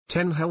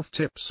10 health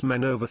tips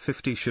men over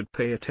 50 should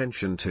pay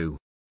attention to.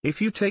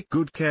 If you take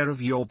good care of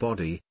your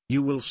body,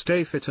 you will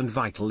stay fit and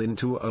vital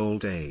into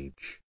old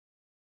age.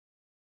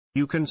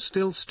 You can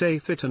still stay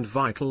fit and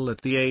vital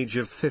at the age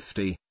of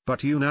 50,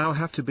 but you now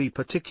have to be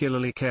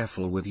particularly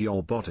careful with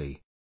your body.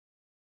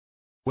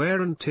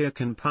 Wear and tear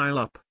can pile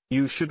up,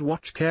 you should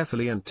watch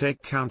carefully and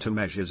take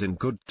countermeasures in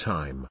good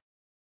time.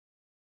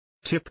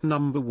 Tip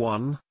number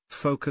 1,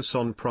 focus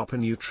on proper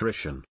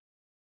nutrition.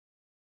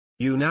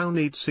 You now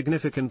need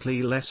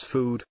significantly less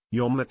food,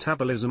 your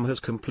metabolism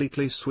has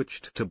completely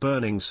switched to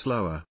burning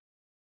slower.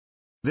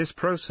 This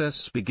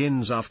process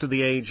begins after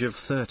the age of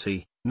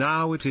 30,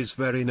 now it is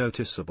very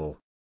noticeable.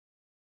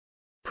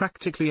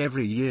 Practically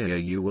every year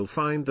you will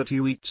find that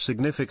you eat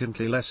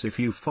significantly less if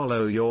you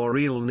follow your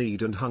real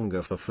need and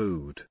hunger for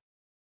food.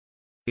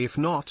 If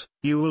not,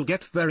 you will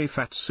get very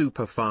fat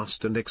super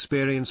fast and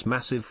experience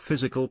massive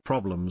physical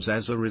problems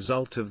as a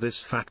result of this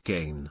fat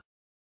gain.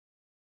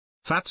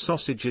 Fat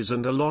sausages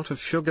and a lot of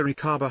sugary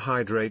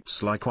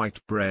carbohydrates like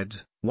white bread,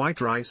 white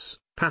rice,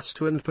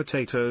 pasta and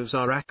potatoes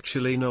are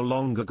actually no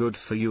longer good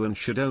for you and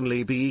should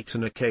only be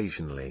eaten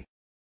occasionally.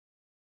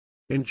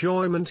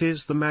 Enjoyment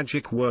is the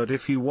magic word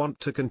if you want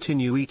to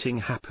continue eating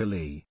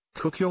happily.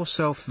 Cook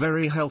yourself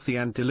very healthy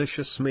and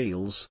delicious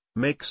meals,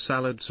 make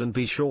salads and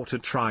be sure to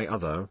try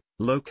other,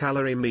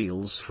 low-calorie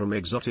meals from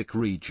exotic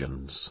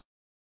regions.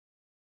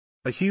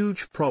 A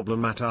huge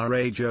problem at our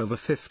age over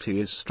 50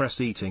 is stress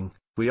eating.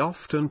 We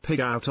often pig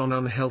out on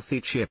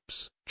unhealthy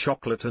chips,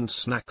 chocolate and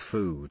snack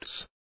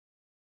foods.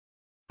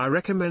 I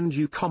recommend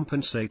you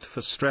compensate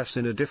for stress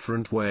in a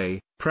different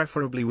way,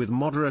 preferably with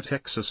moderate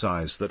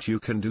exercise that you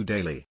can do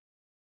daily.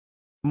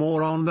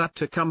 More on that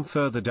to come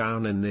further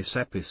down in this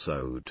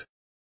episode.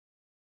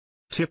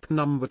 Tip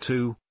number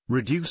 2,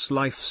 reduce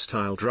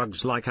lifestyle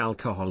drugs like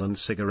alcohol and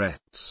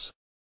cigarettes.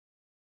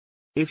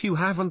 If you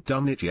haven't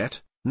done it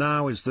yet,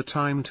 now is the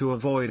time to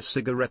avoid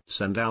cigarettes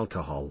and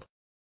alcohol.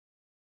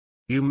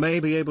 You may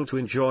be able to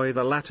enjoy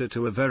the latter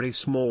to a very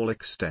small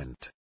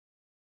extent.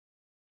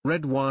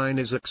 Red wine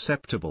is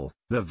acceptable,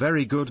 the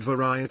very good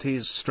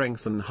varieties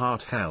strengthen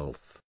heart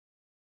health.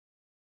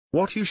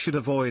 What you should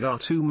avoid are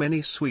too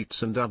many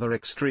sweets and other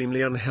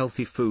extremely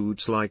unhealthy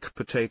foods like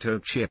potato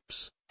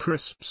chips,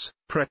 crisps,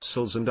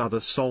 pretzels and other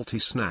salty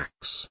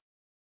snacks.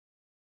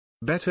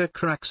 Better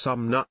crack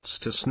some nuts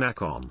to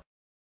snack on.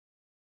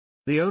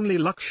 The only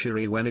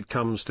luxury when it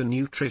comes to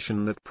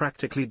nutrition that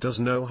practically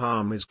does no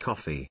harm is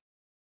coffee.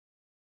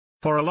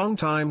 For a long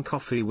time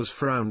coffee was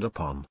frowned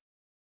upon.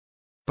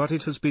 But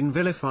it has been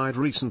vilified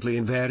recently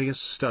in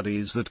various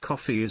studies that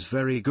coffee is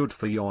very good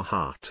for your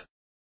heart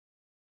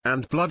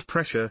and blood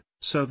pressure,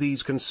 so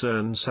these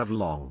concerns have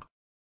long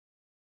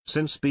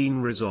since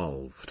been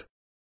resolved.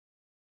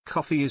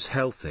 Coffee is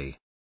healthy.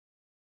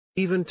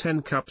 Even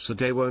 10 cups a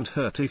day won't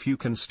hurt if you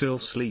can still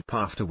sleep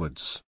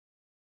afterwards.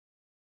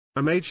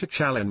 A major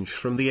challenge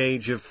from the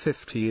age of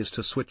 50 is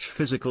to switch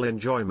physical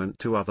enjoyment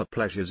to other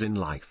pleasures in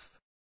life.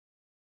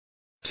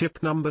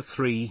 Tip number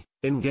 3,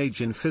 engage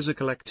in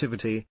physical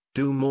activity,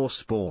 do more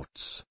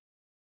sports.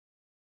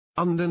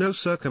 Under no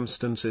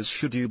circumstances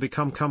should you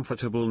become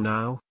comfortable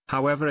now,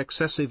 however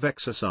excessive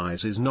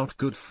exercise is not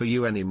good for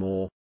you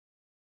anymore.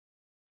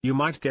 You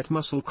might get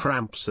muscle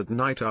cramps at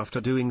night after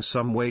doing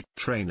some weight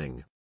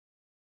training.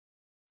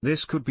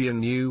 This could be a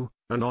new,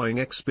 annoying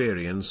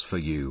experience for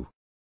you.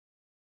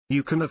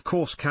 You can of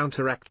course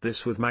counteract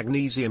this with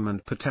magnesium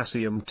and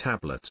potassium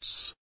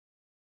tablets.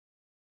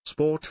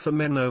 Sport for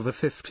men over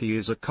 50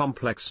 is a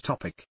complex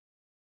topic.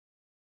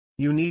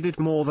 You need it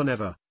more than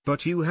ever,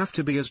 but you have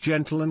to be as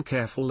gentle and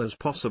careful as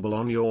possible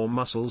on your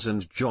muscles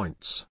and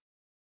joints.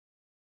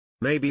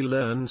 Maybe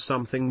learn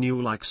something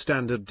new like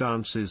standard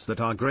dances that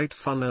are great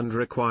fun and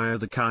require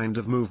the kind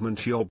of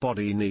movement your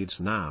body needs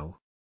now.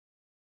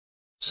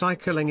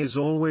 Cycling is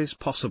always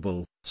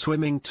possible,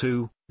 swimming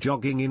too,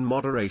 jogging in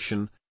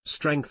moderation,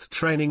 strength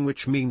training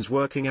which means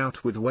working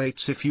out with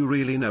weights if you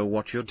really know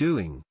what you're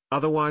doing.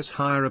 Otherwise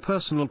hire a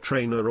personal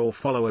trainer or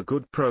follow a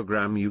good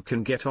program you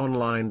can get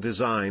online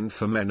designed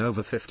for men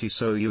over 50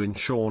 so you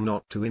ensure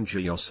not to injure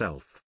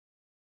yourself.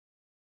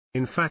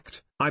 In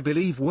fact, I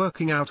believe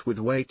working out with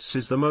weights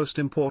is the most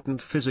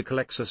important physical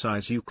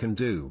exercise you can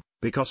do,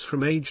 because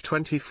from age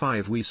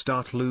 25 we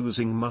start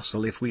losing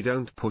muscle if we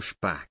don't push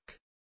back.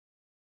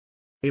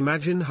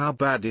 Imagine how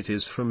bad it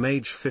is from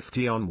age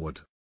 50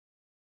 onward.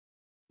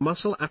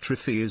 Muscle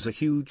atrophy is a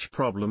huge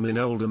problem in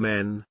older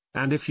men,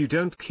 and if you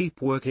don't keep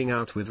working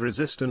out with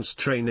resistance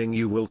training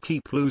you will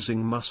keep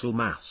losing muscle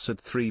mass at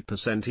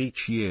 3%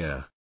 each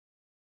year.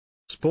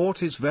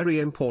 Sport is very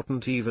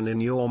important even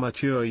in your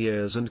mature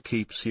years and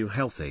keeps you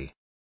healthy.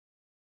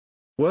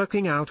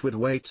 Working out with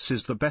weights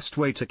is the best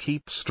way to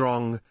keep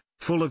strong,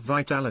 full of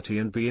vitality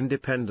and be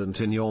independent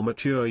in your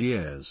mature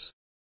years.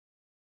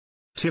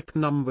 Tip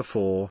number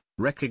 4,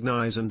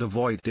 recognize and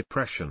avoid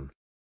depression.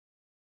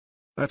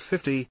 At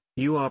 50,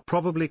 you are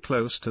probably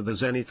close to the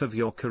zenith of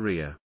your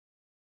career.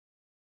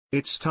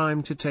 It's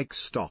time to take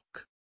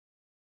stock.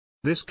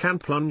 This can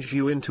plunge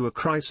you into a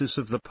crisis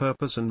of the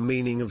purpose and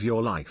meaning of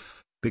your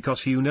life,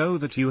 because you know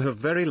that you have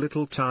very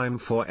little time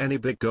for any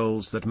big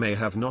goals that may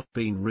have not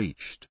been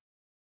reached.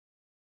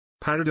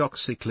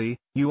 Paradoxically,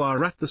 you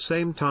are at the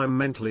same time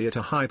mentally at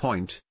a high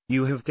point,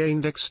 you have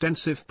gained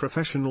extensive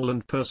professional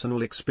and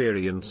personal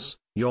experience,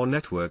 your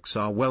networks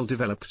are well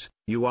developed,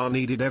 you are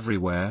needed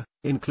everywhere,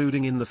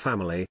 including in the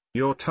family,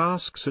 your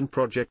tasks and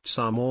projects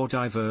are more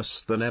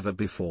diverse than ever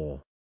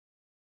before.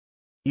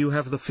 You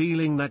have the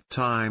feeling that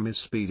time is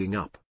speeding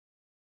up.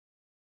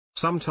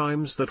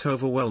 Sometimes that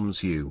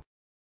overwhelms you.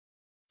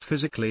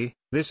 Physically,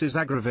 this is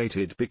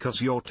aggravated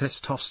because your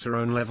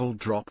testosterone level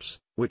drops,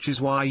 which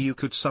is why you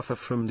could suffer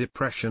from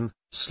depression,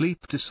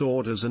 sleep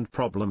disorders and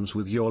problems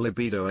with your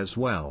libido as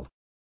well.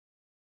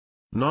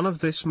 None of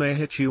this may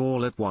hit you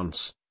all at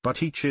once,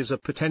 but each is a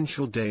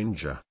potential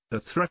danger, a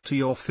threat to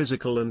your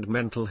physical and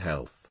mental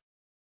health.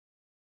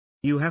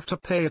 You have to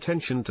pay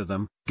attention to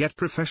them, get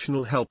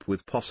professional help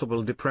with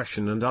possible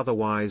depression and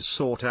otherwise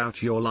sort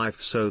out your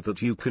life so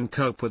that you can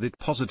cope with it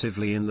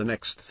positively in the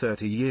next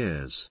 30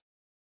 years.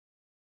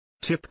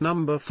 Tip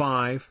number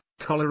 5,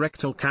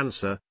 colorectal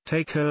cancer,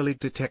 take early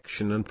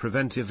detection and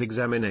preventive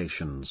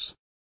examinations.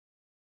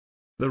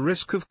 The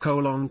risk of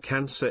colon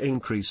cancer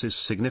increases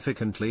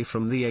significantly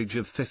from the age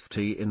of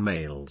 50 in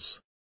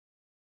males.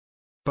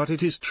 But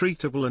it is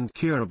treatable and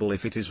curable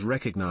if it is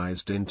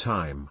recognized in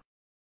time.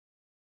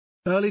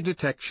 Early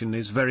detection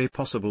is very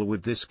possible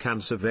with this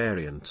cancer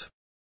variant.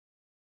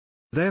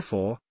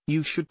 Therefore,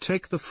 you should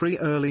take the free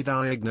early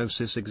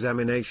diagnosis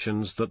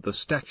examinations that the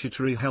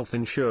statutory health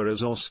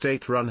insurers or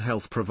state-run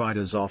health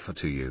providers offer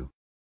to you.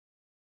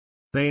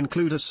 They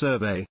include a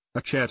survey,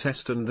 a chair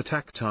test and the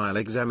tactile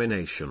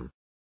examination.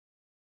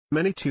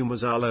 Many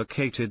tumors are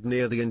located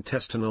near the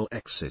intestinal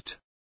exit.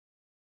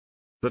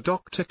 The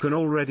doctor can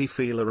already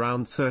feel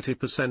around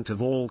 30%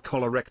 of all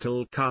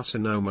colorectal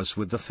carcinomas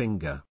with the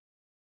finger.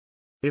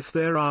 If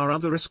there are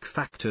other risk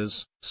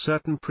factors,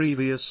 certain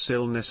previous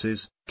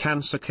illnesses,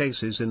 cancer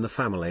cases in the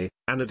family,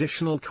 an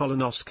additional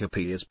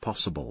colonoscopy is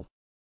possible.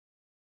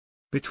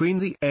 Between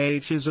the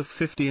ages of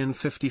 50 and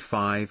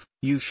 55,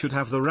 you should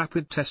have the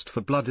rapid test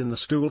for blood in the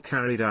stool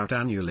carried out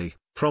annually.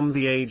 From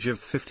the age of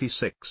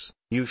 56,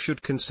 you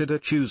should consider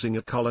choosing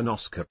a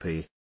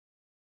colonoscopy.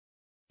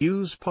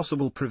 Use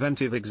possible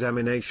preventive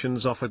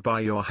examinations offered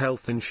by your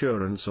health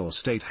insurance or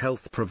state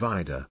health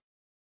provider.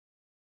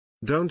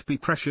 Don't be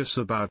precious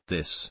about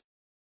this.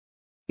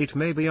 It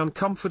may be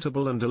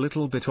uncomfortable and a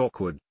little bit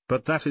awkward,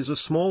 but that is a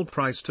small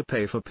price to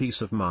pay for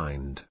peace of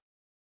mind.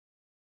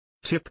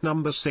 Tip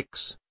number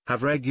 6,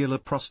 have regular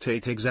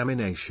prostate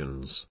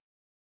examinations.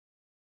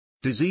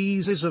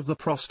 Diseases of the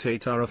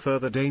prostate are a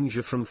further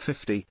danger from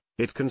 50,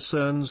 it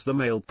concerns the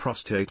male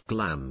prostate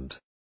gland.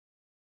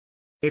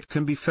 It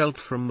can be felt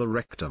from the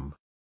rectum.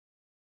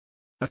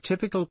 A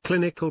typical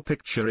clinical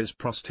picture is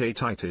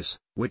prostatitis,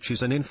 which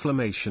is an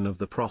inflammation of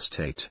the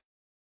prostate.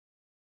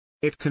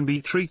 It can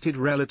be treated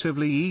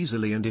relatively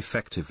easily and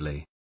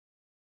effectively.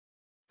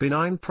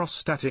 Benign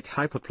prostatic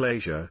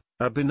hyperplasia,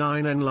 a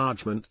benign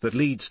enlargement that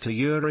leads to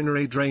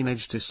urinary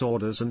drainage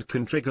disorders and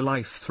can trigger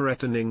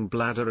life-threatening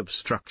bladder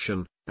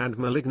obstruction, and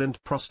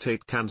malignant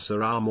prostate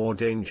cancer are more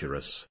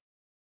dangerous.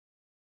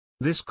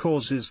 This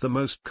causes the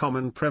most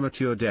common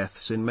premature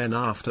deaths in men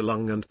after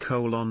lung and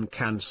colon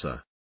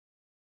cancer.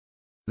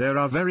 There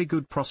are very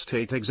good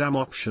prostate exam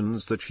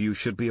options that you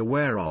should be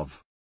aware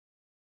of.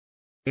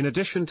 In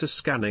addition to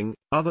scanning,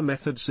 other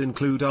methods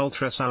include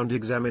ultrasound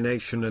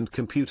examination and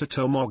computer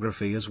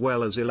tomography as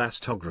well as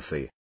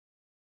elastography.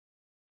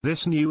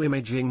 This new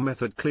imaging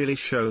method clearly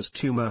shows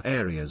tumor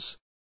areas.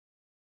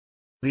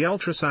 The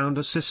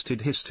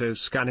ultrasound-assisted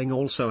histoscanning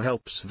also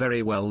helps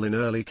very well in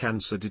early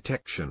cancer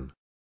detection.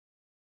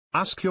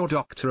 Ask your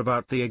doctor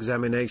about the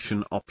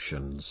examination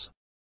options.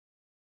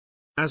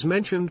 As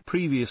mentioned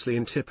previously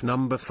in tip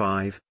number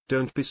 5,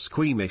 don't be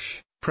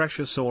squeamish,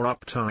 precious or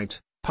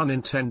uptight, pun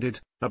intended,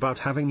 about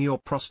having your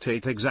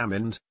prostate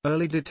examined.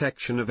 Early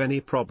detection of any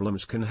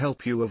problems can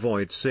help you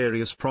avoid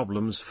serious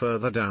problems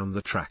further down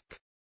the track.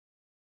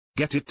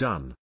 Get it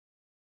done.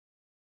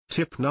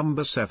 Tip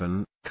number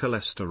 7,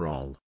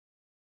 cholesterol.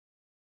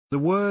 The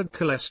word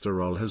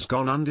cholesterol has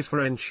gone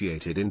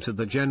undifferentiated into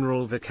the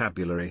general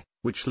vocabulary,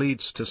 which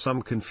leads to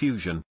some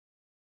confusion.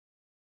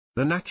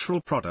 The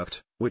natural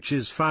product, which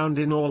is found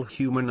in all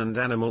human and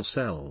animal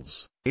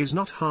cells, is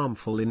not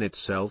harmful in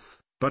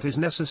itself, but is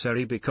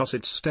necessary because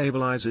it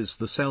stabilizes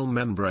the cell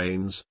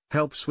membranes,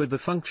 helps with the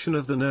function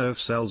of the nerve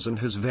cells and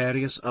has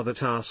various other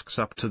tasks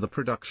up to the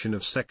production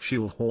of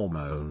sexual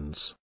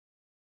hormones.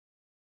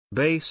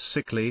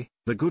 Basically,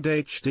 the good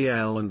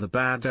HDL and the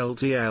bad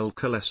LDL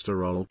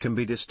cholesterol can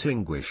be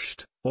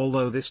distinguished,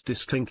 although this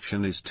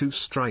distinction is too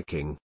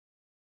striking.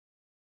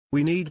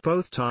 We need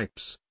both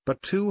types,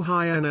 but too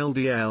high an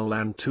LDL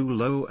and too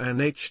low an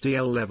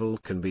HDL level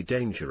can be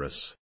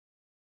dangerous.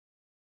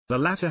 The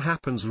latter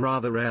happens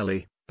rather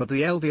rarely, but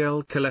the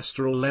LDL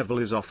cholesterol level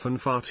is often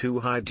far too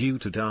high due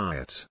to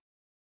diet.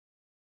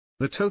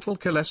 The total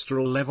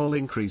cholesterol level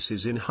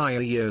increases in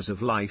higher years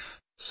of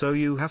life, so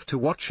you have to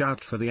watch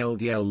out for the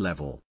LDL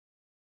level.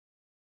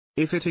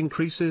 If it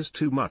increases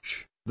too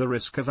much, the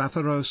risk of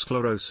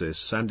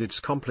atherosclerosis and its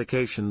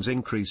complications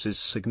increases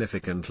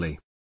significantly.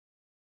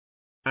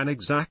 An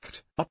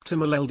exact,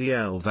 optimal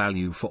LDL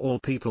value for all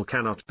people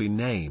cannot be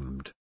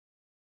named.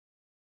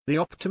 The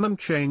optimum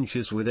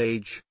changes with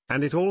age,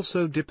 and it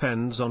also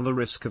depends on the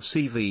risk of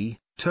CV,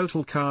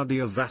 total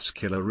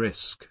cardiovascular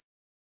risk.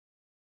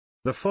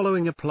 The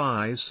following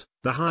applies: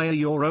 the higher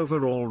your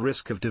overall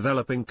risk of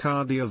developing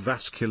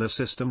cardiovascular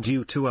system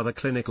due to other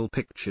clinical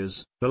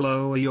pictures, the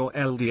lower your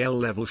LDL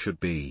level should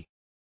be.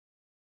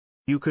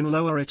 You can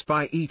lower it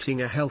by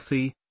eating a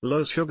healthy,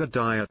 low-sugar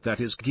diet that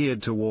is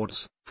geared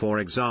towards, for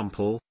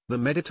example, the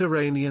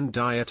Mediterranean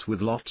diet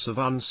with lots of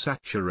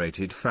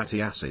unsaturated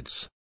fatty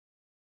acids.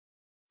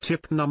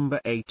 Tip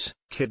number 8,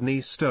 kidney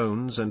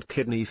stones and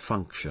kidney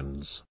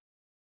functions.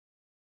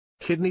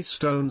 Kidney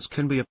stones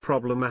can be a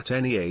problem at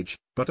any age,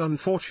 but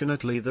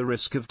unfortunately the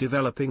risk of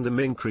developing them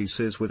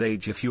increases with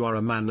age if you are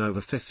a man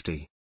over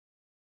 50.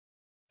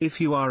 If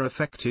you are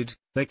affected,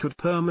 they could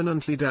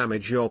permanently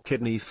damage your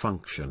kidney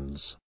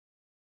functions.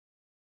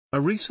 A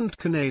recent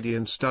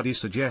Canadian study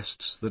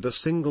suggests that a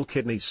single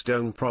kidney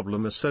stone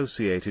problem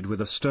associated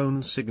with a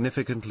stone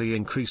significantly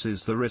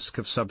increases the risk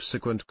of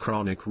subsequent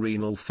chronic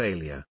renal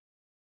failure.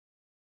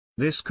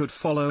 This could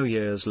follow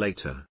years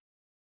later.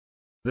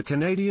 The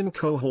Canadian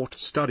cohort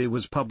study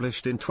was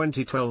published in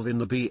 2012 in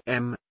the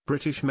BM,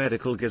 British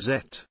Medical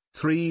Gazette,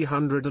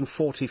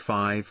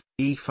 345,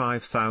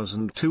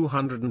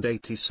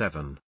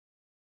 E5287.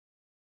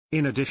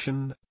 In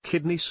addition,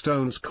 kidney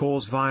stones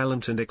cause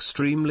violent and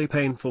extremely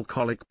painful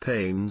colic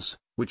pains,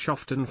 which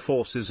often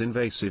forces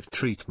invasive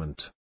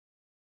treatment.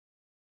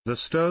 The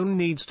stone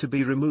needs to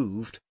be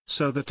removed,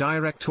 so that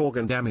direct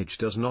organ damage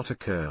does not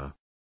occur.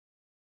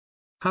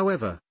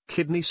 However,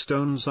 kidney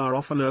stones are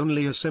often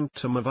only a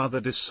symptom of other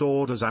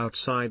disorders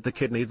outside the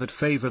kidney that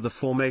favor the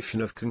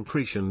formation of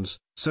concretions,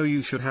 so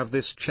you should have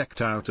this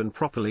checked out and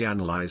properly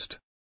analyzed.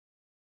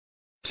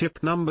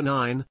 Tip number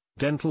 9,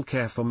 dental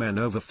care for men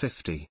over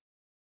 50.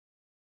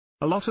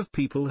 A lot of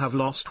people have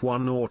lost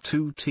 1 or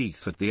 2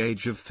 teeth at the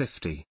age of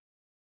 50.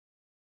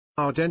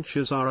 Our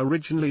dentures are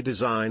originally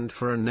designed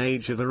for an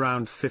age of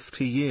around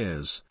 50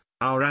 years,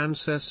 our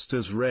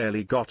ancestors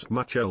rarely got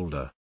much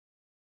older.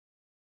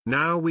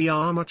 Now we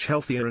are much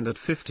healthier, and at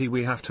 50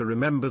 we have to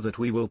remember that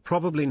we will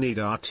probably need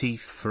our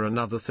teeth for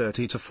another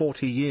 30 to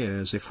 40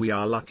 years if we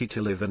are lucky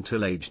to live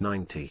until age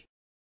 90.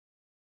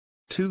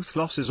 Tooth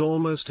loss is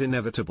almost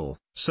inevitable,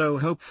 so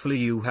hopefully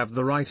you have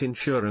the right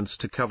insurance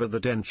to cover the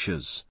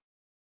dentures.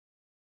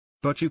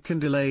 But you can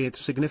delay it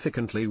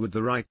significantly with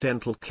the right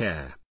dental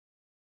care.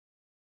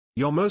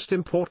 Your most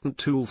important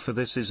tool for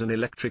this is an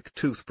electric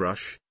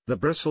toothbrush, the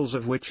bristles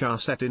of which are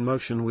set in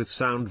motion with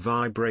sound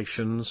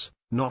vibrations,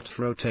 not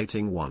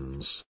rotating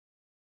ones.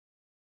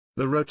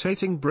 The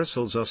rotating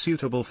bristles are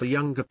suitable for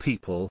younger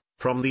people,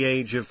 from the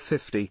age of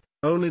 50,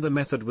 only the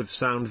method with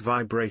sound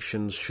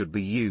vibrations should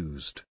be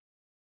used.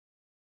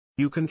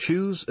 You can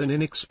choose an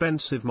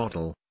inexpensive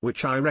model,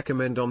 which I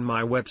recommend on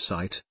my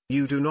website.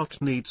 You do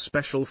not need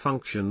special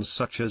functions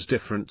such as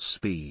different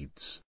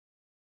speeds.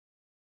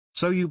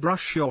 So you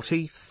brush your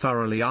teeth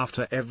thoroughly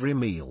after every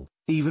meal,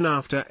 even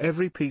after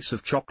every piece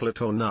of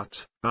chocolate or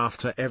nut,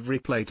 after every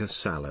plate of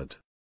salad.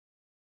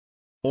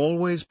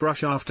 Always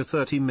brush after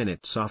 30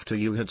 minutes after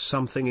you had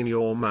something in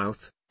your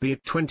mouth, be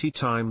it 20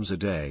 times a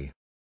day.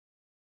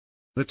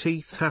 The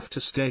teeth have to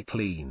stay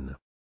clean.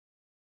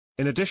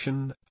 In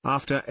addition,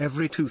 after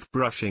every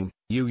toothbrushing,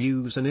 you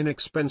use an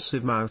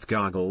inexpensive mouth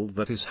gargle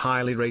that is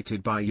highly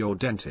rated by your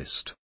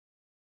dentist.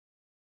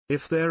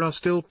 If there are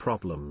still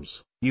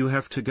problems, you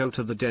have to go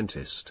to the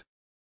dentist.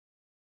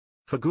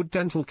 For good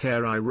dental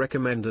care, I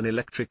recommend an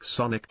electric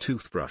sonic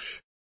toothbrush.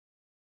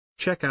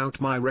 Check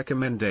out my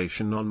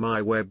recommendation on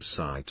my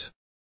website.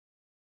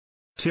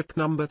 Tip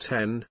number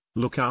 10,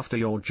 look after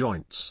your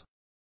joints.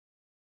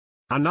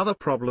 Another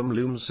problem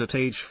looms at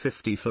age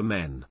 50 for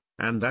men,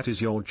 and that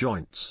is your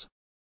joints.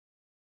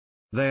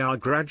 They are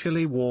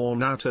gradually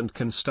worn out and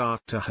can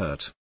start to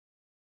hurt.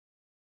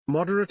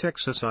 Moderate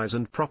exercise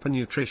and proper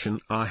nutrition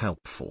are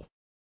helpful.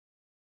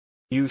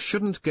 You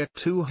shouldn't get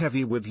too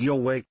heavy with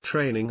your weight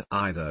training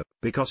either,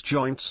 because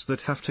joints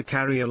that have to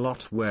carry a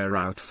lot wear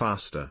out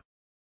faster.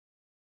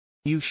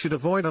 You should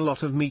avoid a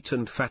lot of meat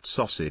and fat.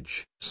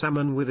 Sausage,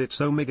 salmon with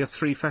its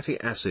omega-3 fatty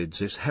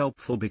acids is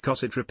helpful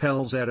because it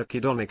repels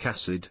arachidonic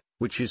acid,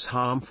 which is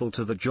harmful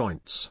to the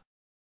joints.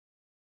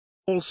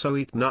 Also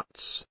eat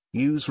nuts,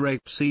 use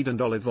rapeseed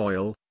and olive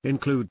oil,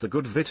 include the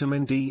good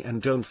vitamin D,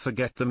 and don't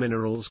forget the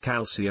minerals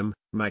calcium,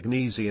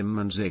 magnesium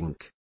and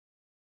zinc.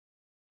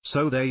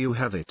 So there you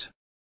have it.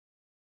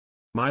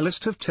 My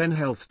list of 10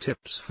 health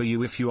tips for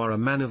you if you are a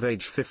man of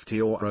age 50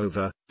 or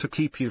over, to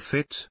keep you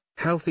fit,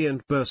 healthy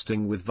and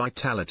bursting with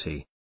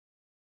vitality.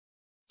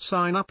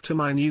 Sign up to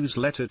my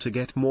newsletter to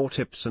get more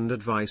tips and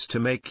advice to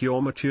make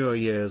your mature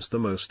years the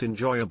most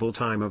enjoyable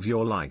time of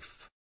your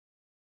life.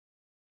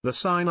 The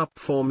sign-up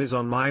form is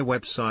on my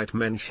website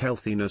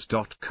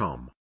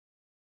menschhealthiness.com.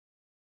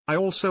 I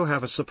also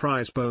have a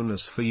surprise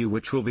bonus for you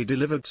which will be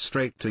delivered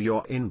straight to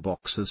your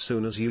inbox as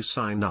soon as you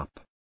sign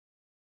up.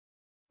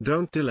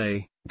 Don't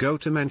delay, go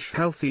to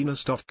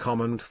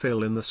men'shealthiness.com and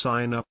fill in the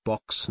sign up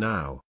box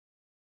now.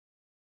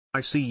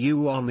 I see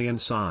you on the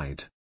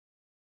inside.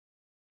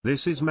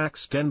 This is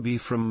Max Denby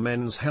from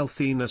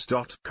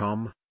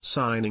menshealthiness.com,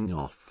 signing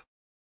off.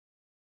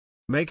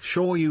 Make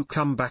sure you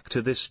come back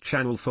to this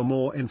channel for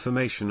more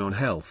information on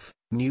health,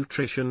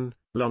 nutrition,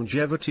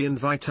 longevity and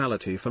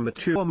vitality for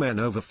mature men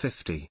over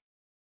 50.